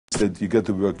That you got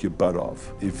to work your butt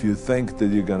off. If you think that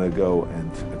you're gonna go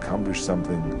and accomplish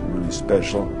something really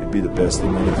special and be the best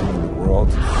in anything in the world.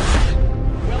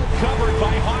 Well covered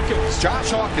by Hawkins. Josh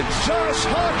Hawkins. Josh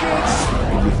Hawkins!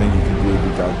 If you think you can do it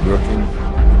without working,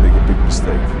 you make a big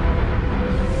mistake.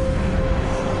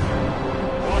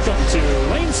 Welcome to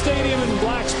Lane Stadium in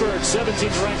Blacksburg,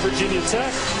 17th ranked Virginia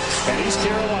Tech and East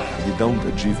Carolina. You don't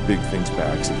achieve big things by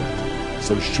accident.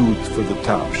 So shoot for the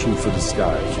top, shoot for the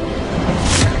sky.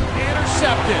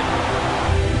 Intercepted.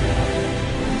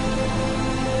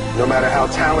 No matter how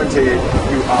talented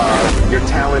you are, your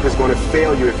talent is going to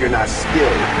fail you if you're not skilled.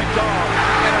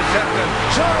 Intercepted.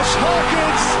 Josh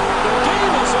Hawkins. The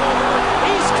game is over.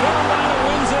 East Carolina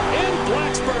wins it in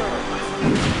Blacksburg.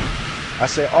 I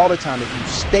say all the time, if you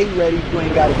stay ready, you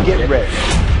ain't got to get ready.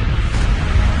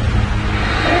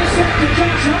 Intercepted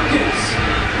Josh Hawkins.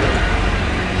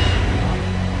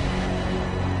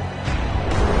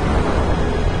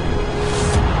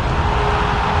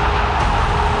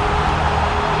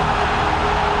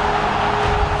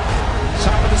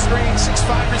 Top of the screen,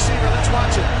 6'5" receiver. Let's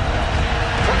watch it.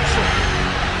 Pressure.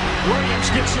 Williams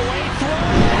gets away,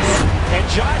 throws. And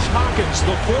Josh Hawkins,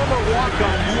 the former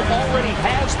walk-on who already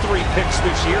has 3 picks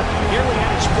this year, nearly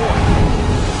had his 4th.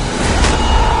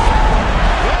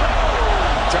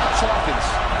 Josh Hawkins,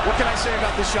 what can I say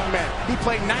about this young man? He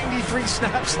played 93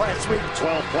 snaps last week.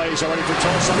 12 plays already for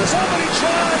Tulsa. Somebody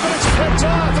tried, but it's picked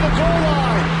off at the goal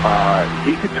line.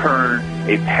 He could turn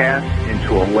a pass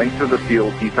into a length of the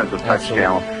field defensive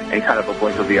touchdown in kind of a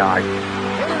blink of the eye.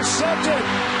 Intercepted.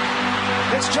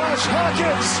 It's Josh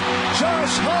Hawkins.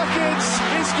 Josh Hawkins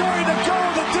is going to go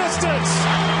the distance.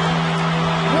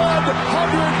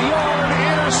 100-yard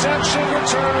interception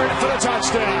return for the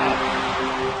touchdown.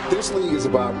 This league is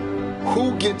about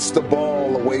who gets the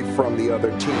ball away from the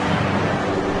other team.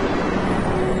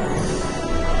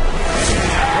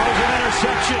 Throws an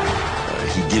interception.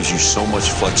 He gives you so much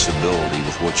flexibility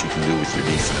with what you can do with your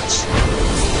defense.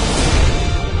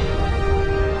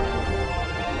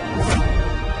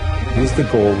 Here's the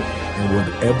goal, and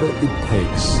whatever it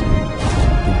takes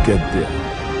to get there,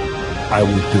 I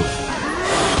will do it.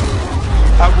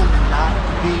 I will not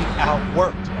be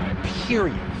outworked,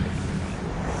 period.